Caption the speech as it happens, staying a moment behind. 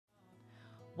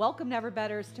Welcome Never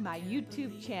Betters to my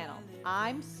YouTube channel.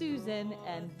 I'm Susan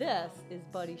and this is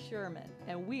Buddy Sherman,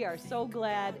 and we are so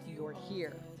glad you're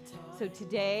here. So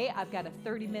today I've got a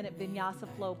 30-minute Vinyasa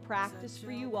Flow practice for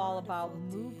you all about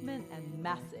movement and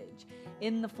message.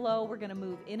 In the flow, we're going to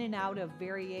move in and out of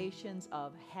variations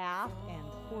of half and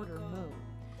quarter moon.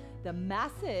 The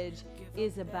message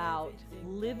is about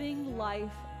living life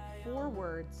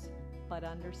forwards, but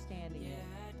understanding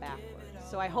it backwards.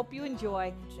 So I hope you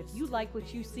enjoy. If you like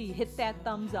what you see, hit that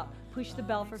thumbs up, push the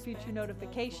bell for future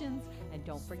notifications, and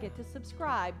don't forget to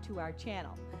subscribe to our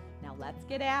channel. Now let's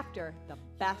get after the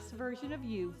best version of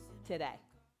you today.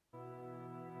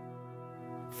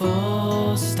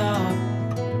 Full stop.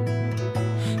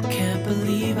 Can't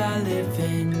believe I live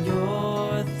in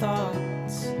your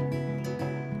thoughts.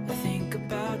 I think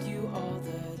about you all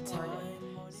the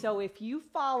time. So if you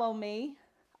follow me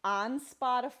on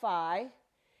Spotify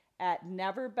at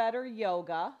Never Better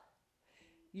Yoga,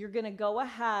 you're going to go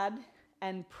ahead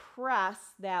and press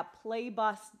that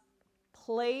playlist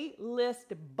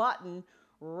button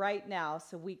right now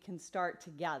so we can start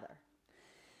together.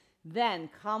 Then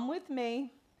come with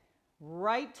me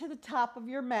right to the top of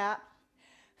your mat.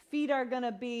 Feet are going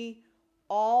to be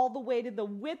all the way to the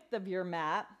width of your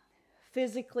mat.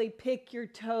 Physically pick your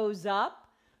toes up,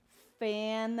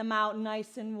 fan them out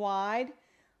nice and wide.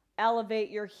 Elevate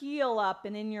your heel up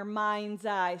and in your mind's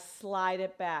eye, slide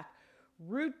it back.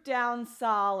 Root down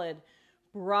solid.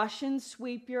 Brush and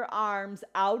sweep your arms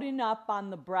out and up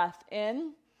on the breath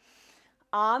in.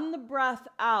 On the breath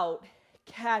out,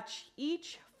 catch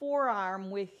each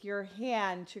forearm with your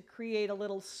hand to create a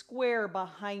little square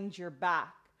behind your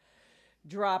back.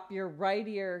 Drop your right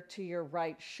ear to your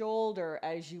right shoulder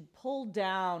as you pull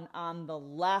down on the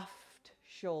left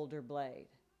shoulder blade,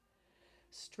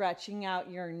 stretching out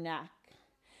your neck.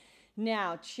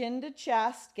 Now, chin to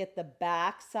chest, get the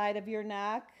back side of your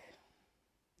neck,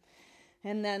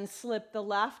 and then slip the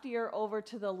left ear over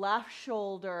to the left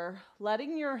shoulder,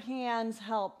 letting your hands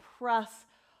help press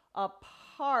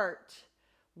apart,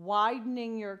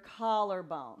 widening your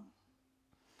collarbone.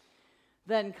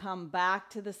 Then come back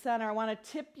to the center. I want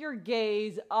to tip your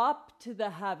gaze up to the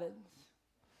heavens.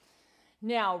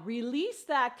 Now, release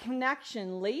that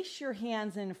connection. Lace your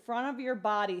hands in front of your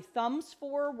body, thumbs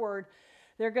forward.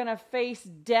 They're going to face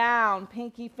down,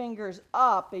 pinky fingers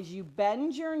up as you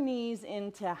bend your knees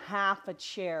into half a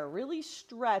chair. Really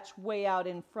stretch way out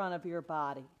in front of your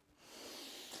body.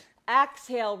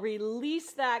 Exhale,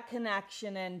 release that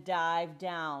connection and dive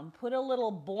down. Put a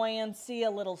little buoyancy,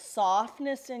 a little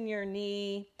softness in your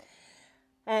knee,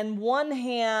 and one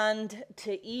hand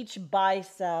to each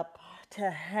bicep to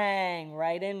hang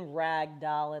right in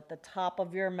ragdoll at the top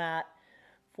of your mat,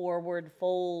 forward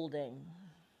folding.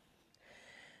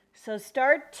 So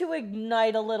start to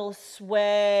ignite a little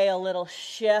sway, a little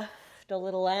shift, a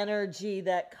little energy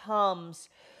that comes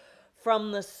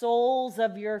from the soles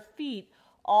of your feet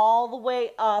all the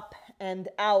way up and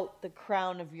out the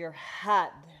crown of your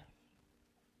head.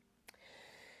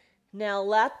 Now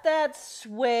let that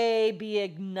sway be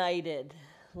ignited.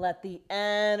 Let the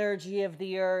energy of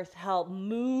the earth help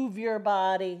move your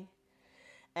body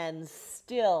and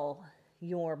still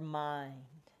your mind.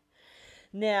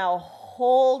 Now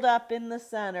hold up in the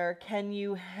center. Can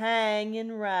you hang in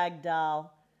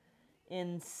ragdoll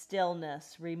in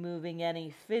stillness, removing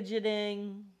any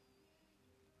fidgeting?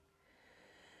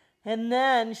 And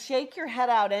then shake your head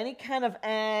out, any kind of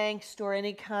angst or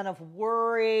any kind of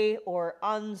worry or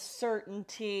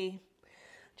uncertainty.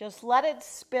 Just let it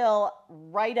spill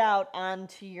right out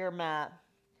onto your mat.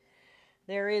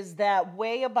 There is that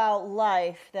way about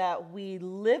life that we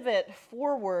live it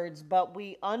forwards, but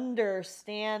we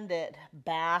understand it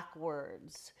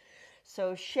backwards.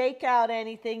 So shake out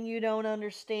anything you don't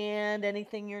understand,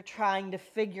 anything you're trying to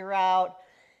figure out,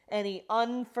 any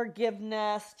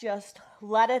unforgiveness. Just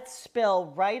let it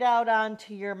spill right out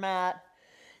onto your mat.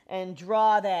 And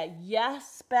draw that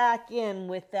yes back in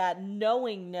with that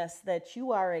knowingness that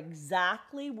you are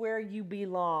exactly where you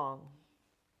belong.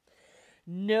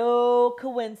 No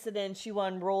coincidence you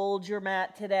unrolled your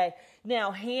mat today.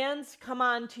 Now hands come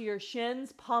onto your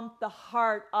shins, pump the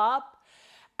heart up.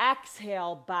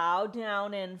 Exhale, bow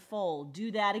down and fold.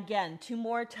 Do that again 2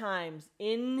 more times.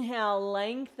 Inhale,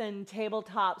 lengthen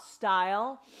tabletop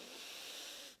style.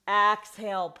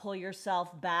 Exhale, pull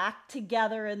yourself back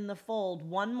together in the fold.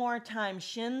 1 more time,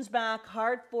 shins back,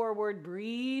 heart forward,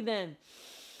 breathe in.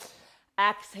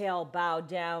 Exhale, bow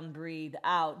down, breathe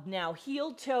out. Now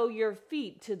heel toe your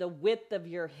feet to the width of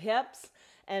your hips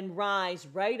and rise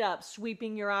right up,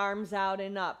 sweeping your arms out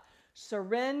and up.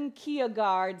 Seren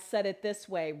Kierkegaard said it this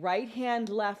way: right hand,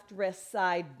 left wrist,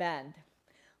 side bend.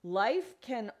 Life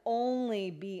can only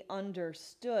be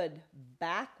understood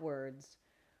backwards,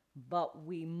 but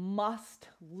we must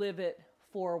live it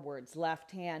forwards.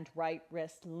 Left hand, right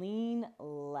wrist, lean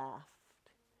left.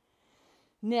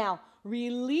 Now,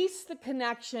 release the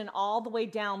connection all the way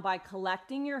down by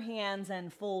collecting your hands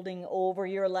and folding over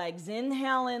your legs.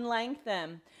 Inhale and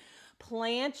lengthen.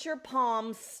 Plant your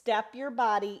palms, step your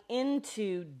body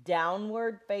into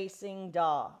downward facing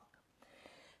dog.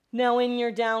 Now in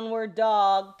your downward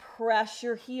dog, press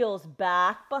your heels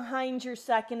back behind your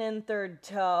second and third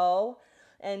toe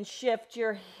and shift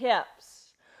your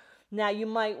hips. Now you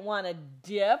might want to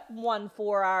dip one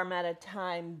forearm at a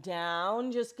time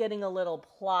down, just getting a little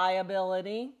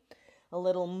pliability, a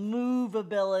little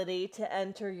movability to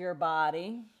enter your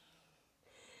body.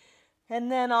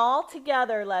 And then all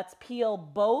together, let's peel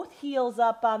both heels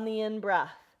up on the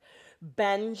in-breath.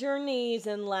 Bend your knees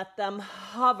and let them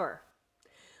hover.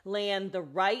 Land the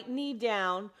right knee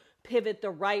down, pivot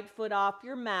the right foot off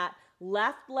your mat,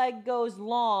 left leg goes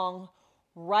long,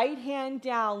 right hand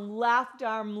down, left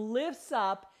arm lifts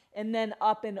up, and then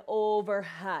up and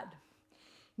overhead.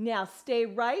 Now stay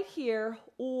right here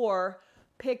or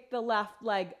pick the left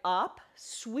leg up,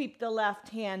 sweep the left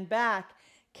hand back,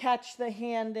 catch the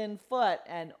hand and foot,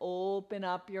 and open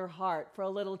up your heart for a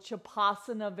little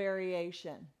Chapasana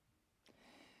variation.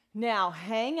 Now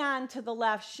hang on to the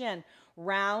left shin.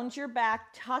 Round your back,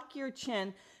 tuck your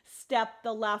chin, step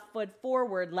the left foot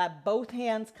forward. Let both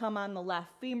hands come on the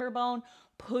left femur bone.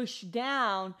 Push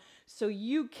down so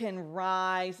you can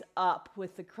rise up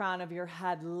with the crown of your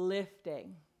head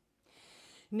lifting.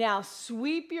 Now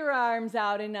sweep your arms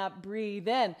out and up. Breathe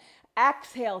in.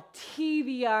 Exhale, tee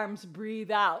the arms, breathe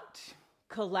out.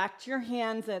 Collect your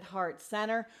hands at heart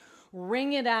center.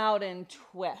 Wring it out and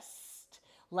twist.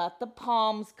 Let the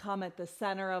palms come at the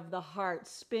center of the heart.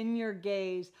 Spin your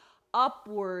gaze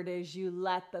upward as you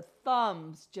let the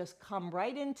thumbs just come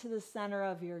right into the center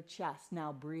of your chest.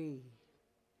 Now breathe.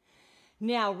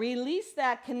 Now release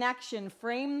that connection.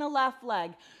 Frame the left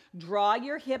leg. Draw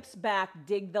your hips back.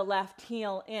 Dig the left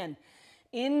heel in.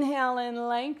 Inhale and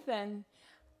lengthen.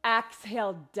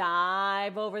 Exhale,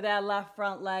 dive over that left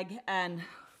front leg and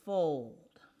fold.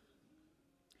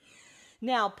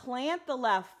 Now plant the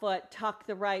left foot, tuck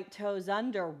the right toes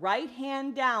under, right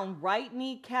hand down, right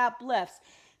kneecap lifts.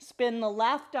 Spin the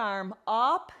left arm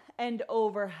up and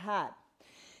overhead.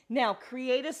 Now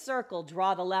create a circle,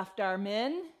 draw the left arm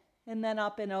in and then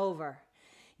up and over.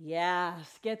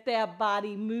 Yes, get that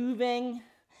body moving.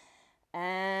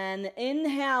 And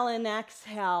inhale and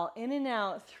exhale, in and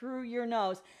out through your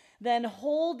nose. Then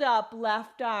hold up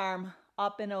left arm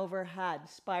up and overhead.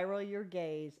 Spiral your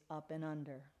gaze up and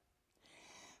under.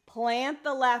 Plant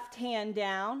the left hand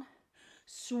down.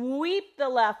 Sweep the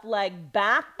left leg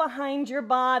back behind your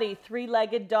body.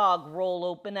 Three-legged dog. Roll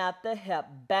open at the hip.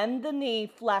 Bend the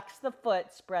knee, flex the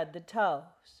foot, spread the toes.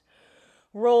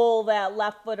 Roll that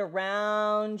left foot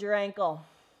around your ankle.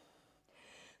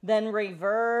 Then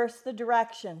reverse the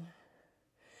direction.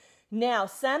 Now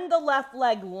send the left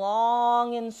leg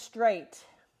long and straight.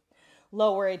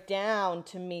 Lower it down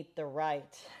to meet the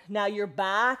right. Now you're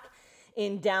back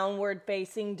in downward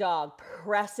facing dog.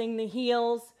 Pressing the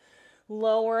heels,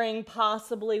 lowering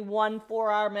possibly one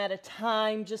forearm at a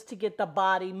time just to get the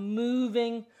body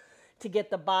moving, to get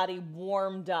the body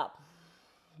warmed up.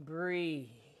 Breathe.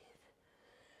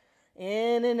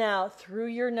 In and out through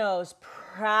your nose,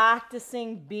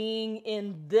 practicing being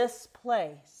in this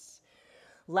place.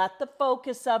 Let the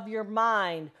focus of your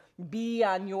mind be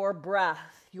on your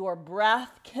breath. Your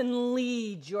breath can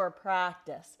lead your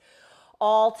practice.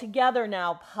 All together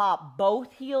now, pop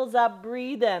both heels up,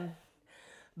 breathe in.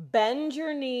 Bend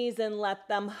your knees and let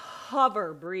them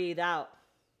hover, breathe out.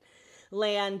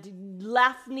 Land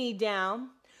left knee down.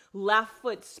 Left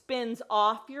foot spins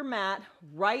off your mat,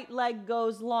 right leg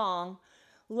goes long.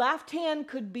 Left hand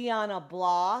could be on a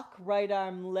block, right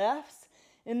arm lifts,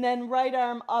 and then right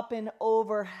arm up and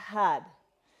overhead.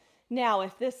 Now,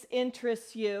 if this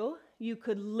interests you, you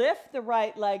could lift the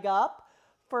right leg up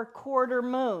for quarter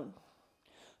moon.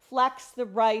 Flex the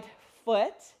right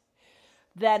foot.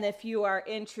 Then if you are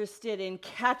interested in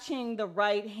catching the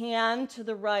right hand to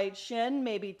the right shin,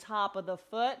 maybe top of the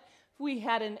foot, we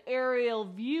had an aerial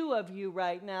view of you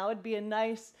right now, it'd be a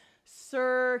nice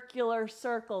circular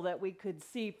circle that we could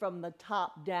see from the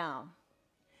top down.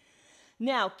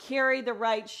 Now carry the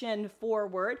right shin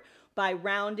forward by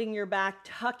rounding your back,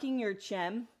 tucking your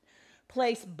chin.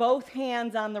 Place both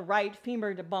hands on the right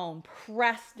femur to bone.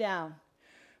 Press down.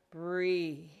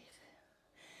 Breathe.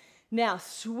 Now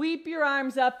sweep your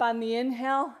arms up on the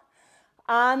inhale.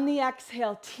 On the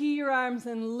exhale, tee your arms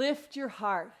and lift your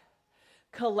heart.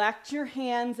 Collect your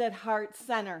hands at heart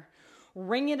center.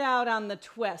 Ring it out on the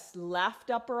twist. Left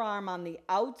upper arm on the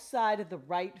outside of the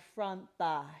right front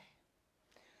thigh.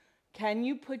 Can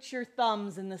you put your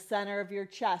thumbs in the center of your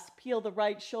chest? Peel the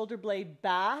right shoulder blade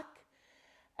back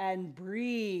and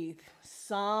breathe.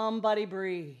 Somebody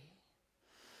breathe.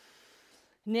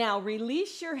 Now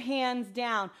release your hands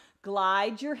down.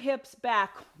 Glide your hips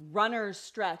back. Runner's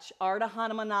stretch, Ardha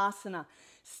Hanumanasana.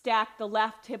 Stack the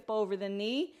left hip over the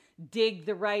knee. Dig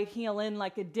the right heel in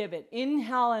like a divot.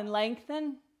 Inhale and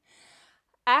lengthen.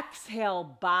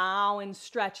 Exhale, bow and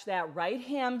stretch that right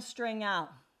hamstring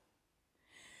out.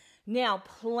 Now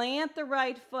plant the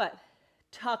right foot.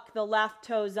 Tuck the left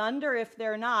toes under if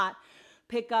they're not.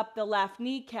 Pick up the left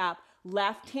kneecap.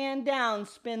 Left hand down,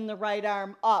 spin the right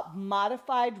arm up.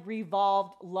 Modified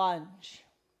revolved lunge.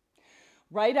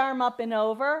 Right arm up and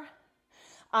over.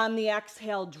 On the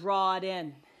exhale, draw it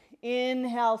in.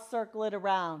 Inhale, circle it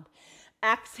around.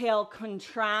 Exhale,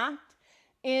 contract.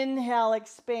 Inhale,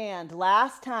 expand.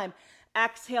 Last time.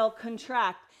 Exhale,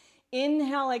 contract.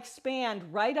 Inhale,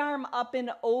 expand. Right arm up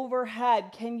and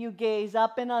overhead. Can you gaze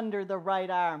up and under the right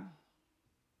arm?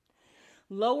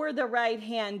 Lower the right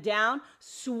hand down.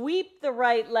 Sweep the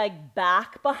right leg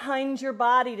back behind your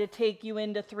body to take you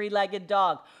into three-legged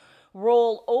dog.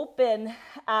 Roll open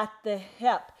at the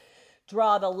hip.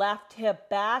 Draw the left hip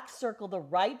back. Circle the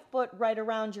right foot right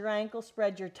around your ankle.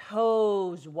 Spread your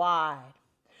toes wide.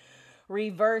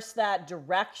 Reverse that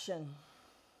direction.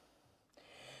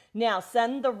 Now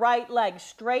send the right leg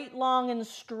straight, long, and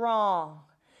strong.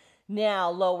 Now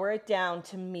lower it down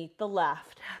to meet the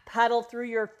left. Pedal through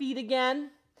your feet again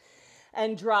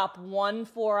and drop one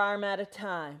forearm at a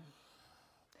time.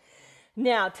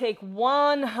 Now take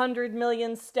 100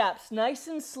 million steps, nice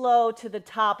and slow to the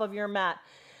top of your mat.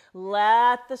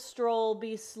 Let the stroll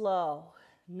be slow.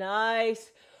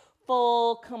 Nice,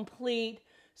 full, complete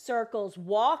circles.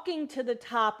 Walking to the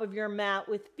top of your mat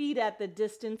with feet at the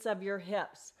distance of your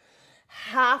hips.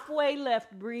 Halfway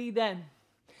lift, breathe in.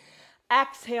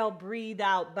 Exhale, breathe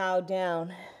out, bow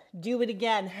down. Do it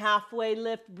again. Halfway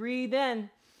lift, breathe in.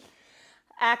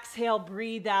 Exhale,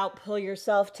 breathe out, pull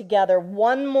yourself together.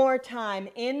 One more time.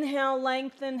 Inhale,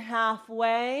 lengthen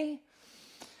halfway.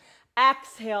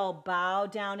 Exhale, bow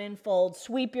down and fold.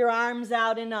 Sweep your arms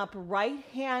out and up. Right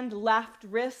hand, left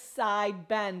wrist, side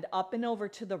bend, up and over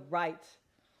to the right.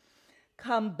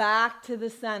 Come back to the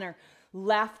center.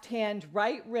 Left hand,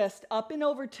 right wrist, up and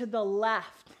over to the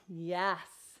left. Yes.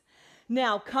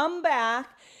 Now come back,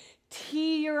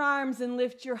 tee your arms and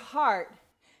lift your heart.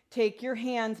 Take your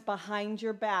hands behind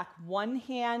your back, one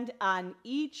hand on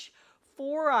each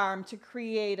forearm to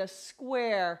create a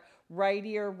square right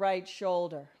ear, right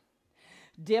shoulder.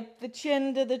 Dip the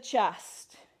chin to the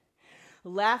chest,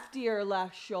 left ear,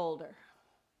 left shoulder.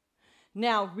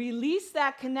 Now release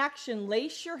that connection,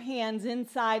 lace your hands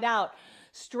inside out.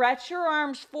 Stretch your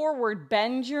arms forward,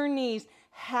 bend your knees,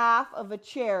 half of a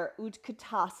chair,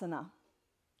 Utkatasana.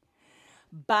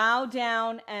 Bow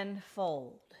down and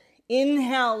fold.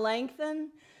 Inhale,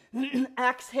 lengthen.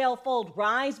 Exhale, fold.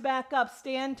 Rise back up,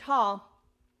 stand tall.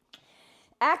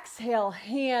 Exhale,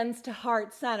 hands to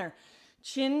heart center.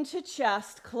 Chin to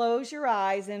chest, close your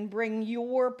eyes and bring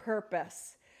your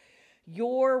purpose,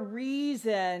 your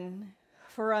reason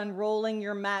for unrolling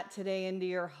your mat today into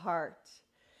your heart.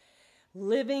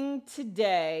 Living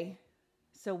today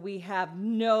so we have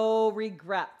no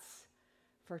regrets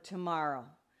for tomorrow.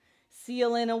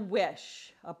 Seal in a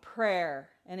wish, a prayer,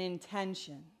 an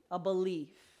intention, a belief.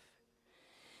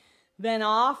 Then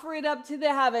offer it up to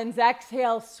the heavens.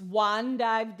 Exhale, swan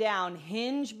dive down.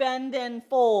 Hinge, bend, and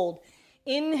fold.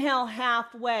 Inhale,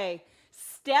 halfway.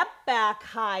 Step back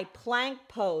high, plank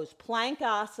pose. Plank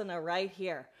asana right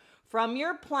here. From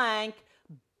your plank,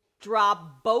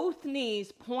 drop both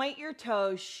knees, point your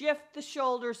toes, shift the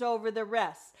shoulders over the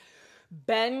wrists.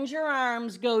 Bend your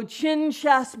arms, go chin,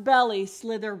 chest, belly,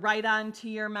 slither right onto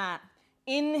your mat.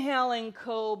 Inhale in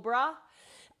cobra.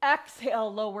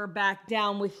 Exhale, lower back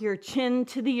down with your chin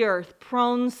to the earth,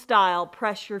 prone style.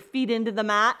 Press your feet into the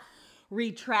mat.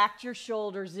 Retract your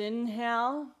shoulders.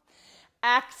 Inhale.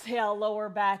 Exhale, lower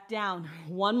back down.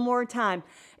 One more time.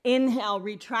 Inhale,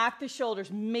 retract the shoulders.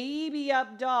 Maybe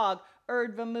up dog.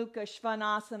 Urdhva Mukha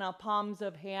Svanasana, palms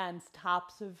of hands,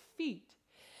 tops of feet.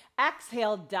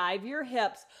 Exhale, dive your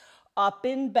hips up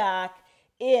and back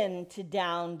into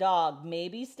down dog.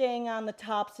 Maybe staying on the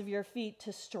tops of your feet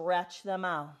to stretch them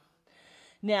out.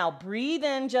 Now breathe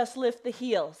in, just lift the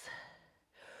heels.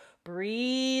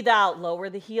 Breathe out, lower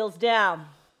the heels down.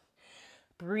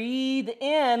 Breathe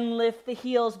in, lift the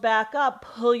heels back up,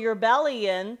 pull your belly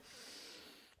in.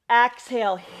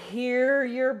 Exhale, hear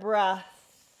your breath.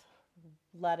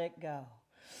 let it go.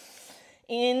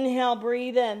 Inhale,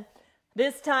 breathe in.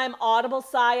 This time, audible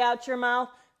sigh out your mouth.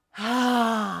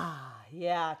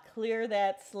 Yeah, clear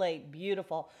that slate.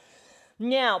 Beautiful.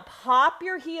 Now, pop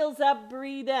your heels up,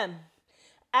 breathe in.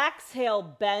 Exhale,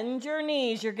 bend your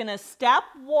knees. You're going to step,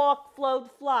 walk,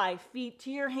 float, fly. Feet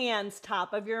to your hands,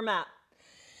 top of your mat.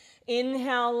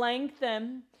 Inhale,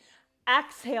 lengthen.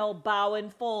 Exhale, bow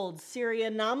and fold.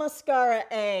 Surya Namaskara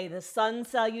A, the sun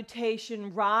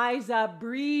salutation. Rise up,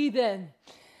 breathe in.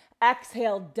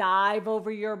 Exhale, dive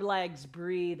over your legs,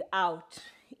 breathe out.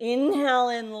 Inhale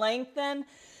in, lengthen.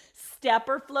 Step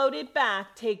or float it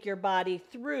back. Take your body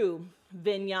through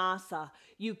Vinyasa.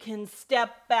 You can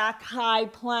step back, high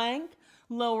plank,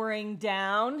 lowering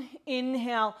down.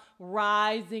 Inhale,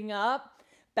 rising up,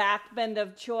 back bend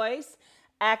of choice.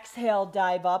 Exhale,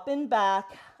 dive up and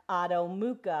back, Adho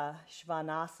Mukha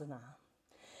Svanasana.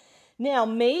 Now,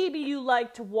 maybe you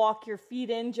like to walk your feet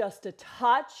in just a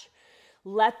touch.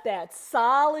 Let that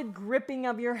solid gripping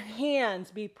of your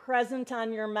hands be present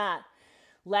on your mat.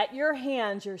 Let your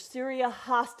hands, your Surya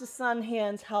Hasta Sun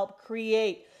hands, help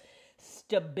create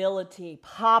stability.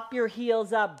 Pop your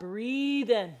heels up,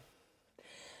 breathe in.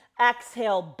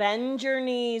 Exhale, bend your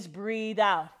knees, breathe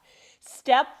out.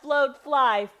 Step, float,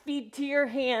 fly, feet to your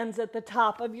hands at the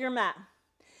top of your mat.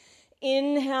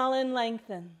 Inhale and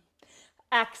lengthen.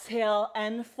 Exhale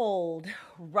and fold.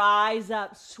 Rise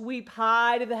up, sweep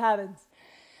high to the heavens.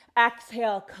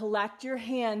 Exhale, collect your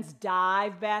hands,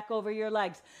 dive back over your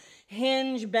legs.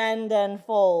 Hinge, bend, and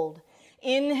fold.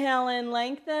 Inhale and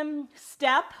lengthen.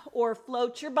 Step or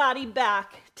float your body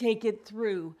back. Take it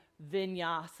through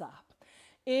Vinyasa.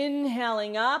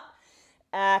 Inhaling up,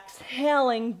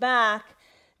 exhaling back,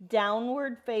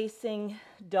 downward facing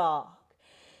dog.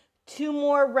 2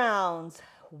 more rounds.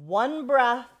 1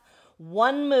 breath,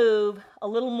 1 move, a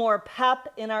little more pep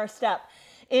in our step.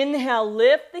 Inhale,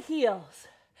 lift the heels.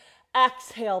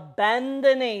 Exhale, bend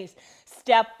the knees.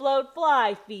 Step, float,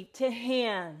 fly, feet to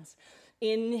hands.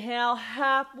 Inhale,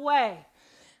 halfway.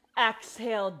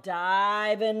 Exhale,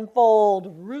 dive and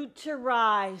fold. Root to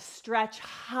rise, stretch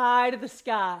high to the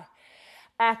sky.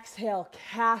 Exhale,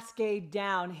 cascade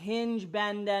down, hinge,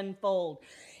 bend, and fold.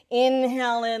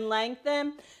 Inhale and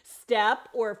lengthen. Step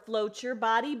or float your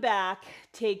body back.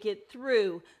 Take it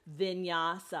through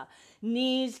Vinyasa.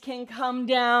 Knees can come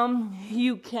down.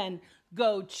 You can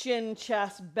go chin,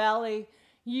 chest, belly.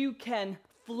 You can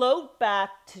float back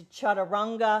to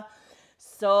Chaturanga.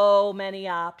 So many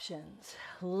options.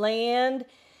 Land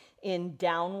in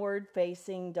downward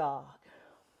facing dog.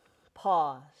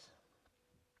 Pause.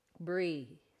 Breathe.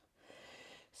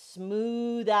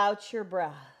 Smooth out your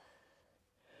breath.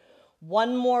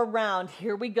 1 more round.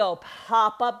 Here we go.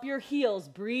 Pop up your heels.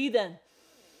 Breathe in.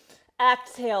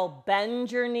 Exhale.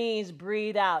 Bend your knees.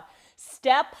 Breathe out.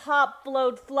 Step, hop,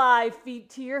 float, fly.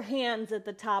 Feet to your hands at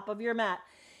the top of your mat.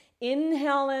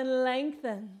 Inhale and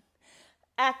lengthen.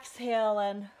 Exhale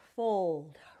and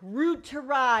fold. Root to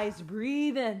rise.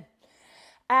 Breathe in.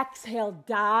 Exhale.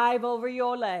 Dive over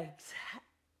your legs.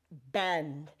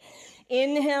 Bend.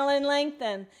 Inhale and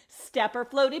lengthen. Step or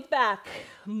float it back.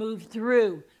 Move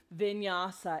through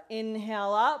Vinyasa.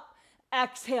 Inhale up.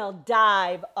 Exhale.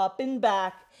 Dive up and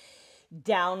back.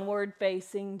 Downward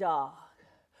facing dog.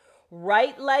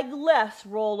 Right leg lifts.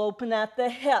 Roll open at the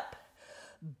hip.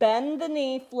 Bend the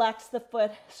knee. Flex the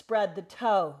foot. Spread the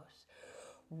toes.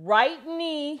 Right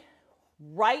knee.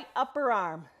 Right upper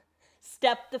arm.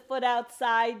 Step the foot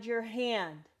outside your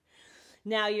hand.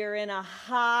 Now you're in a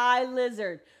high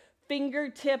lizard.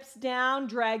 Fingertips down,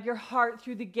 drag your heart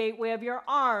through the gateway of your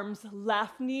arms.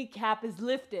 Left kneecap is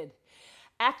lifted.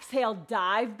 Exhale,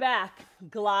 dive back.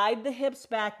 Glide the hips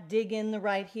back, dig in the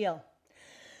right heel.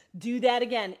 Do that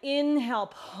again. Inhale,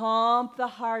 pump the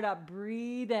heart up,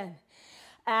 breathe in.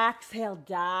 Exhale,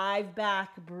 dive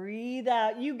back, breathe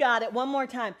out. You got it. 1 more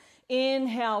time.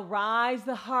 Inhale, rise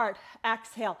the heart.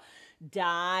 Exhale,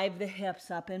 dive the hips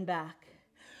up and back.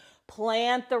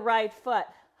 Plant the right foot.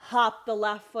 Hop the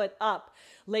left foot up.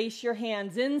 Lace your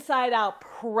hands inside out.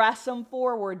 Press them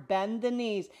forward. Bend the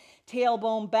knees.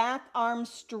 Tailbone back. Arms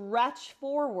stretch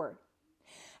forward.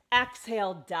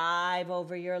 Exhale, dive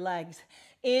over your legs.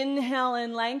 Inhale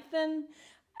and lengthen.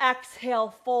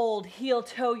 Exhale, fold. Heel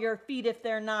toe your feet if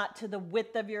they're not to the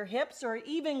width of your hips or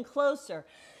even closer.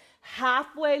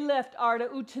 Halfway lift, Ardha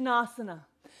Uttanasana.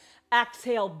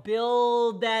 Exhale,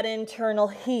 build that internal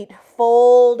heat.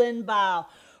 Fold and bow.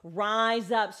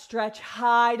 Rise up, stretch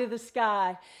high to the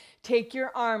sky. Take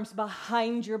your arms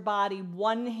behind your body,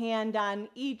 1 hand on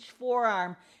each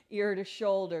forearm, ear to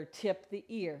shoulder, tip the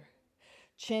ear.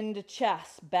 Chin to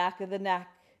chest, back of the neck,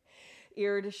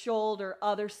 ear to shoulder,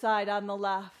 other side on the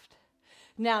left.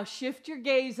 Now shift your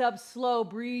gaze up slow,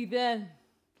 breathe in.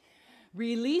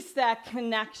 Release that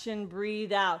connection,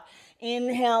 breathe out.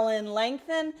 Inhale and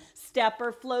lengthen, step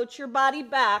or float your body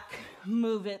back,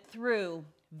 move it through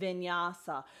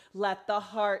Vinyasa. Let the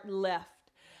heart lift.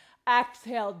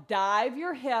 Exhale, dive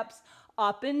your hips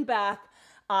up and back,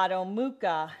 Adho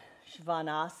Mukha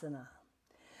Svanasana.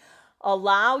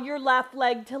 Allow your left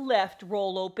leg to lift,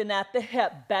 roll open at the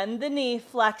hip, bend the knee,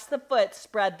 flex the foot,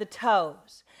 spread the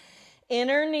toes.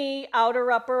 Inner knee,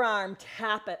 outer upper arm,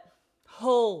 tap it,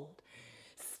 hold.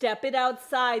 Step it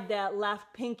outside that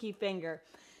left pinky finger.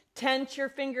 Tense your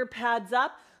finger pads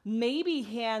up, maybe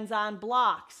hands on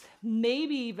blocks,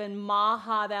 maybe even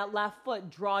maha that left foot.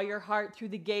 Draw your heart through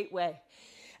the gateway.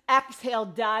 Exhale,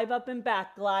 dive up and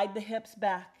back, glide the hips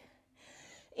back.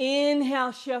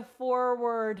 Inhale, shift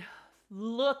forward,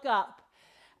 look up.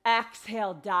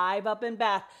 Exhale, dive up and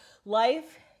back.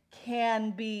 Life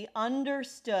can be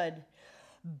understood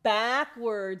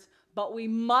backwards, but we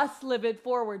must live it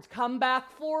forwards. Come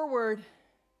back forward.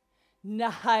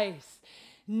 Nice.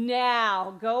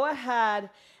 Now go ahead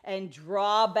and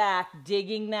draw back,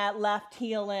 digging that left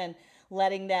heel in,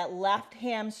 letting that left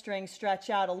hamstring stretch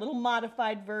out, a little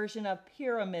modified version of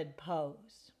pyramid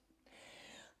pose.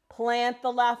 Plant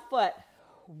the left foot.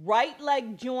 Right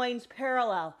leg joins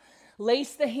parallel.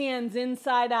 Lace the hands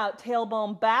inside out,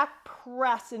 tailbone back,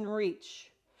 press and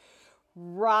reach.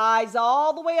 Rise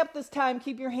all the way up this time.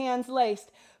 Keep your hands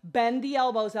laced. Bend the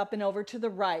elbows up and over to the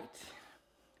right.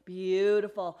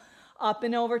 Beautiful. Up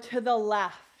and over to the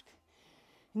left.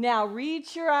 Now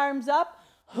reach your arms up.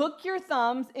 Hook your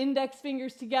thumbs, index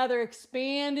fingers together.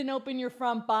 Expand and open your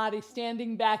front body.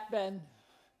 Standing back bend.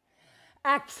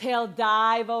 Exhale,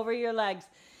 dive over your legs.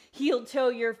 Heel toe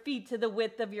your feet to the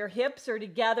width of your hips or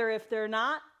together if they're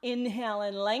not. Inhale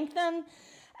and lengthen.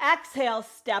 Exhale,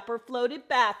 step or float it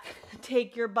back.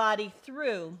 Take your body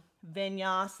through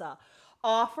Vinyasa.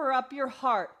 Offer up your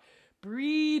heart.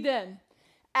 Breathe in.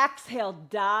 Exhale,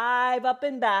 dive up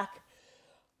and back.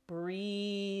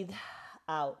 Breathe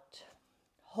out.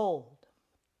 Hold.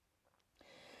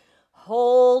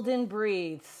 Hold and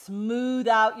breathe. Smooth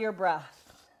out your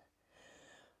breath.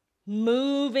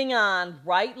 Moving on.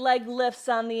 Right leg lifts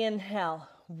on the inhale.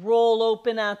 Roll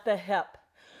open at the hip.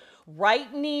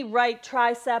 Right knee, right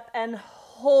tricep, and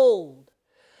hold.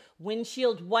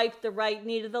 Windshield wipe the right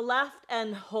knee to the left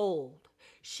and hold.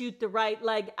 Shoot the right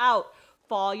leg out.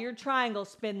 Fall your triangle,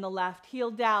 spin the left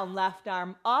heel down, left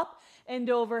arm up and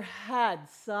overhead.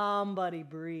 Somebody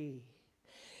breathe.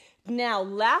 Now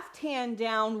left hand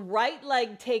down, right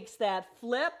leg takes that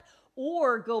flip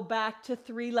or go back to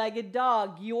three-legged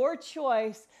dog. Your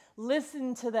choice.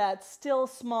 Listen to that still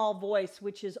small voice,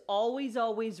 which is always,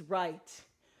 always right.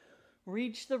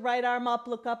 Reach the right arm up,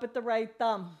 look up at the right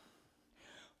thumb.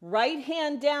 Right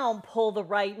hand down, pull the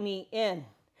right knee in.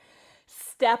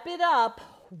 Step it up,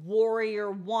 warrior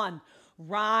one.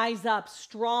 Rise up,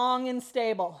 strong and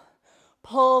stable.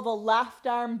 Pull the left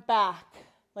arm back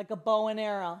like a bow and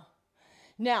arrow.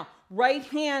 Now, right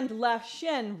hand, left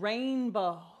shin,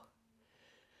 rainbow.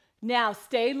 Now,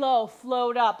 stay low,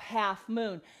 float up, half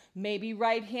moon. Maybe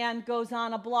right hand goes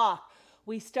on a block.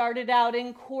 We started out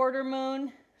in quarter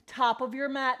moon. Top of your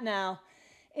mat now.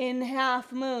 In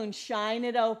half moon, shine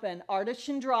it open. Ardha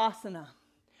Chandrasana.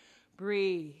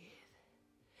 Breathe.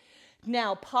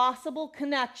 Now, possible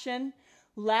connection.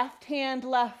 Left hand,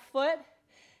 left foot.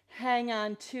 Hang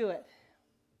on to it.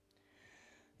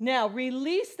 Now,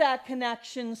 release that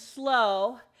connection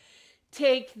slow.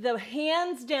 Take the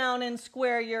hands down and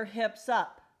square your hips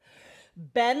up.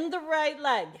 Bend the right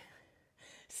leg.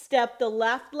 Step the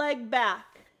left leg back.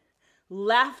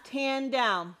 Left hand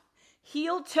down.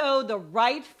 Heel toe the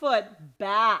right foot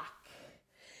back.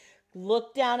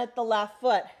 Look down at the left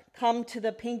foot. Come to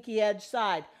the pinky edge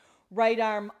side. Right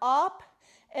arm up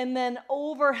and then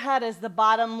overhead as the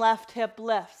bottom left hip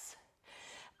lifts.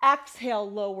 Exhale,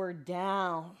 lower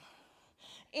down.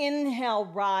 Inhale,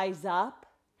 rise up.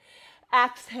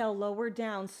 Exhale, lower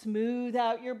down. Smooth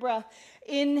out your breath.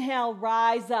 Inhale,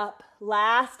 rise up.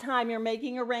 Last time, you're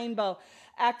making a rainbow.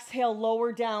 Exhale,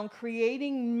 lower down,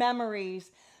 creating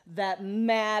memories that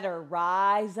matter.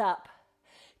 Rise up.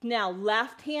 Now,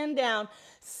 left hand down.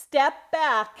 Step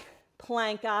back,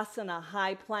 Plankasana,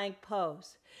 high plank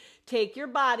pose. Take your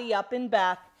body up and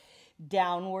back,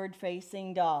 downward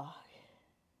facing dog.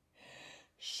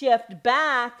 Shift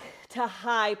back to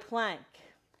high plank.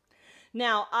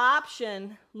 Now,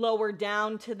 option, lower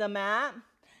down to the mat.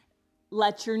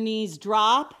 Let your knees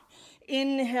drop.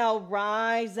 Inhale,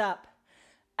 rise up.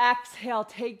 Exhale,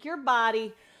 take your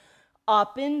body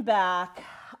up and back,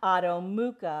 Adho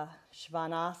Mukha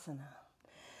Svanasana.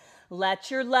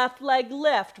 Let your left leg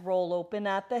lift, roll open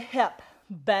at the hip.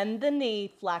 Bend the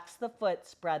knee, flex the foot,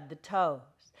 spread the toes.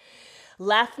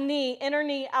 Left knee, inner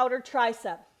knee, outer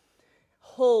tricep.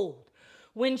 Hold.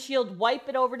 Windshield, wipe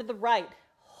it over to the right.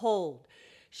 Hold.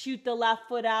 Shoot the left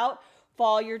foot out.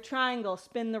 Fall your triangle.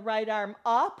 Spin the right arm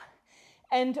up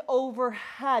and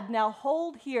overhead. Now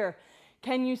hold here.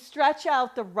 Can you stretch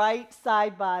out the right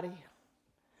side body?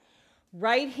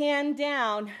 Right hand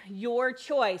down, your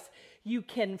choice. You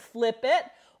can flip it,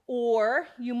 or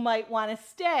you might want to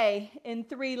stay in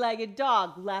three-legged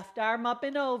dog. Left arm up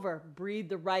and over. Breathe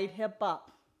the right hip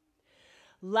up.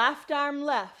 Left arm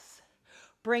lifts.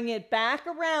 Bring it back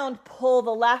around. Pull the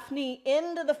left knee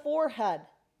into the forehead.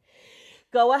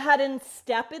 Go ahead and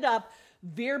step it up.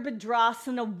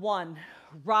 Virabhadrasana 1.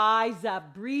 Rise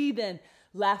up. Breathe in.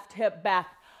 Left hip back.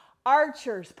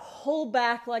 Archers, pull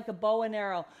back like a bow and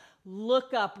arrow.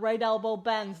 Look up. Right elbow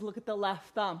bends. Look at the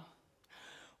left thumb.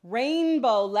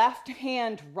 Rainbow, left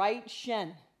hand, right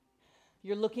shin.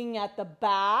 You're looking at the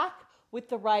back with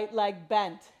the right leg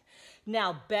bent.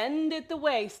 Now bend at the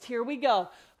waist. Here we go.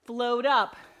 Float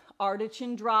up. Ardha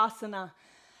Chandrasana.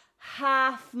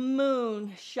 Half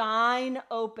moon. Shine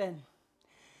open.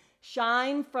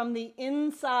 Shine from the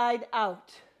inside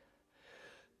out.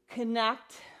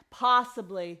 Connect,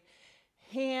 possibly,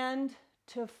 hand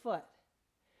to foot.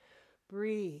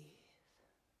 Breathe.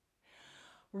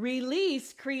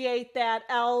 Release, create that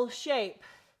L shape,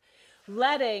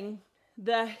 letting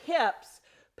the hips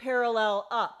parallel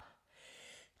up.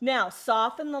 Now,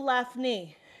 soften the left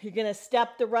knee. You're going to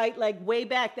step the right leg way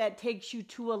back. That takes you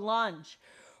to a lunge.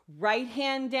 Right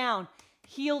hand down,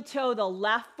 heel toe the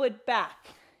left foot back.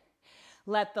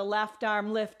 Let the left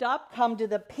arm lift up. Come to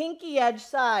the pinky edge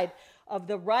side of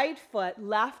the right foot.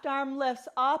 Left arm lifts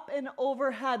up and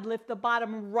overhead. Lift the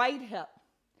bottom right hip.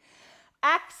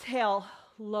 Exhale.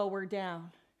 Lower down.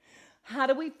 How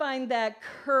do we find that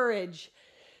courage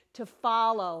to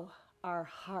follow our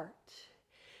heart?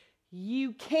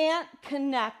 You can't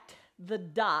connect the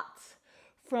dots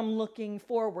from looking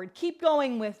forward. Keep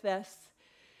going with this.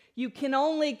 You can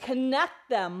only connect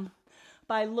them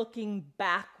by looking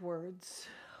backwards.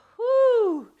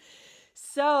 Woo!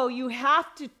 So you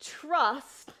have to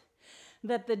trust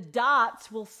that the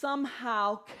dots will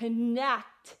somehow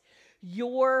connect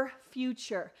your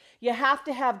future. You have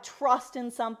to have trust in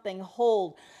something.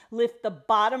 Hold. Lift the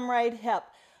bottom right hip.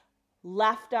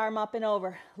 Left arm up and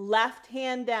over. Left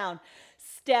hand down.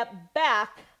 Step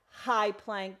back. High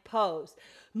plank pose.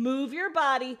 Move your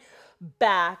body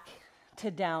back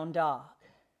to down dog.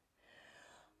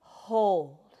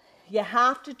 Hold. You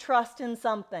have to trust in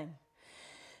something.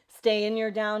 Stay in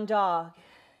your down dog.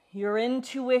 Your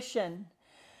intuition.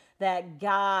 That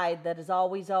guide that is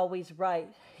always, always right.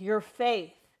 Your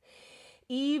faith.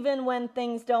 Even when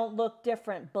things don't look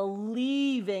different,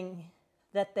 believing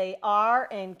that they are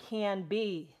and can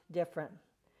be different.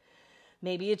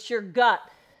 Maybe it's your gut.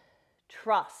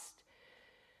 Trust.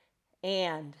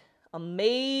 And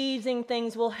amazing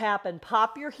things will happen.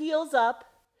 Pop your heels up.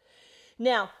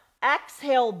 Now,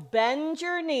 exhale, bend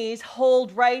your knees.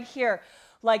 Hold right here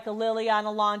like a lily on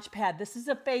a launch pad. This is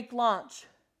a fake launch.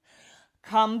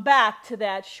 Come back to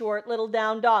that short little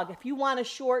down dog. If you want to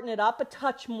shorten it up a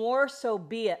touch more, so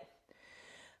be it.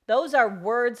 Those are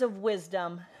words of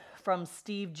wisdom from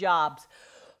Steve Jobs.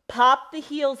 Pop the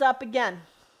heels up again.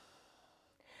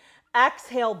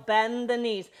 Exhale, bend the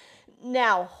knees.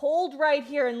 Now, hold right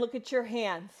here and look at your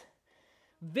hands.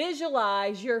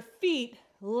 Visualize your feet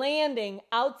landing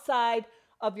outside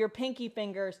of your pinky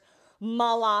fingers.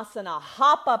 Malasana.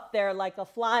 Hop up there like a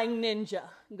flying ninja.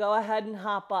 Go ahead and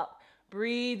hop up.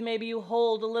 Breathe, maybe you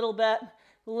hold a little bit.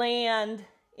 Land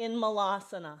in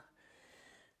Malasana.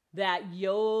 That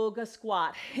yoga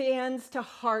squat, hands to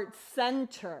heart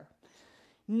center.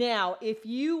 Now, if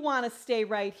you want to stay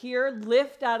right here,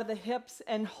 lift out of the hips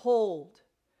and hold.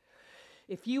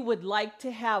 If you would like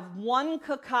to have one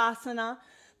Kakasana,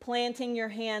 planting your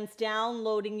hands down,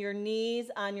 loading your knees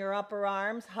on your upper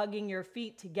arms, hugging your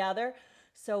feet together,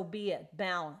 so be it.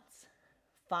 Balance.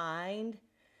 Find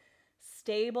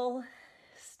stable,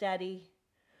 steady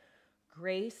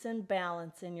grace and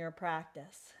balance in your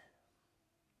practice.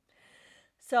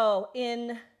 So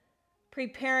in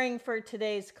preparing for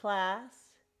today's class,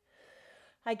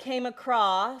 I came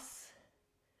across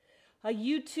a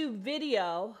YouTube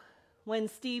video when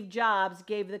Steve Jobs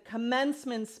gave the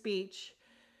commencement speech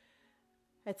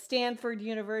at Stanford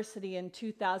University in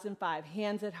 2005.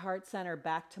 Hands at heart center,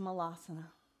 back to Malasana.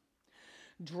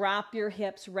 Drop your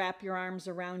hips, wrap your arms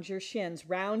around your shins.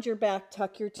 Round your back,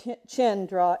 tuck your chin,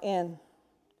 draw in.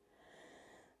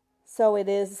 So it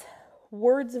is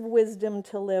words of wisdom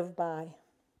to live by.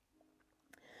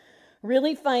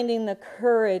 Really finding the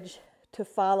courage to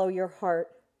follow your heart,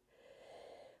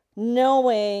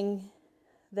 knowing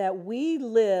that we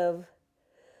live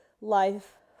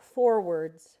life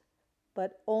forwards,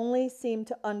 but only seem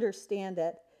to understand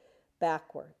it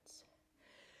backwards.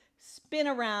 Spin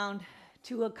around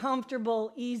to a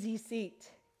comfortable, easy seat.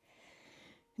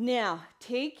 Now,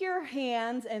 take your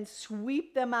hands and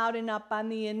sweep them out and up on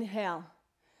the inhale.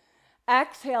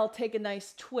 Exhale, take a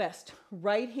nice twist.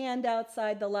 Right hand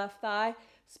outside the left thigh.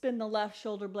 Spin the left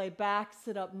shoulder blade back.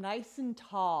 Sit up nice and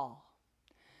tall.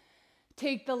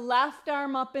 Take the left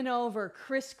arm up and over.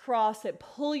 Crisscross it.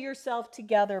 Pull yourself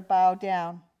together. Bow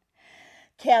down.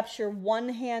 Capture one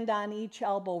hand on each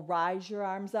elbow. Rise your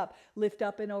arms up. Lift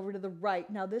up and over to the right.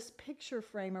 Now this picture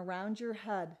frame around your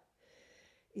head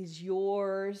is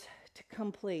yours to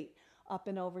complete. Up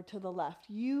and over to the left.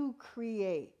 You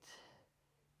create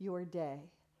your day,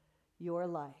 your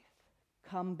life.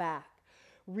 Come back.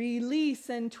 Release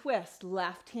and twist.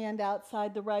 Left hand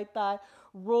outside the right thigh.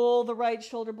 Roll the right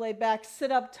shoulder blade back.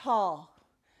 Sit up tall.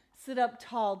 Sit up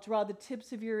tall. Draw the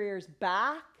tips of your ears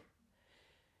back.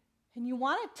 And you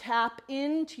want to tap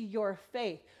into your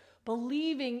faith,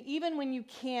 believing even when you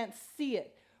can't see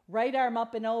it. Right arm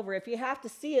up and over. If you have to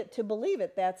see it to believe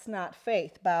it, that's not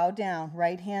faith. Bow down.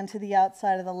 Right hand to the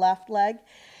outside of the left leg.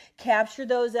 Capture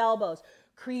those elbows.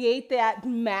 Create that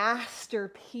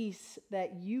masterpiece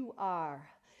that you are.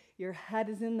 Your head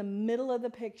is in the middle of the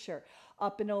picture.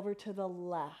 Up and over to the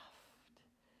left.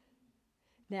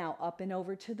 Now up and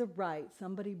over to the right.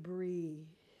 Somebody breathe.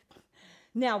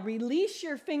 Now release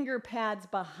your finger pads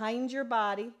behind your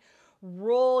body.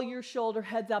 Roll your shoulder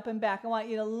heads up and back. I want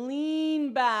you to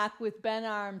lean back with bent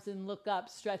arms and look up.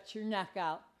 Stretch your neck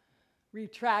out.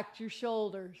 Retract your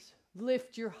shoulders.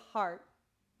 Lift your heart.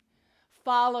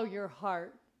 Follow your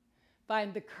heart.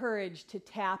 Find the courage to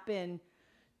tap in,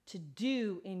 to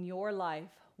do in your life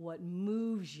what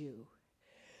moves you.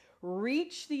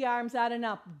 Reach the arms out and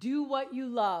up. Do what you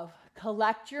love.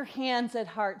 Collect your hands at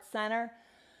heart center.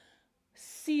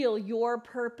 Seal your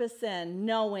purpose in,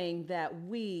 knowing that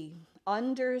we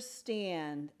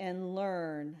understand and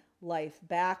learn life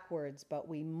backwards, but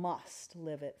we must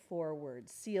live it forward.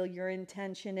 Seal your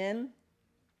intention in.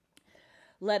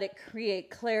 Let it create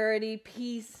clarity,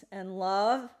 peace, and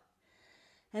love.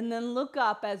 And then look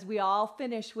up as we all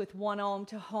finish with one Om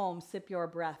to home. Sip your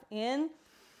breath in.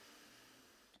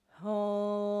 Om.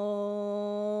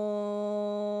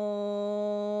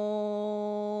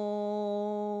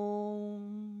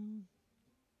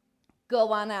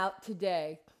 Go on out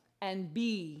today and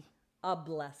be a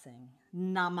blessing.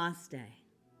 Namaste.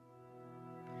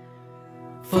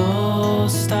 Full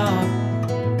stop.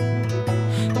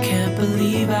 Can't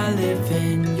believe I live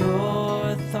in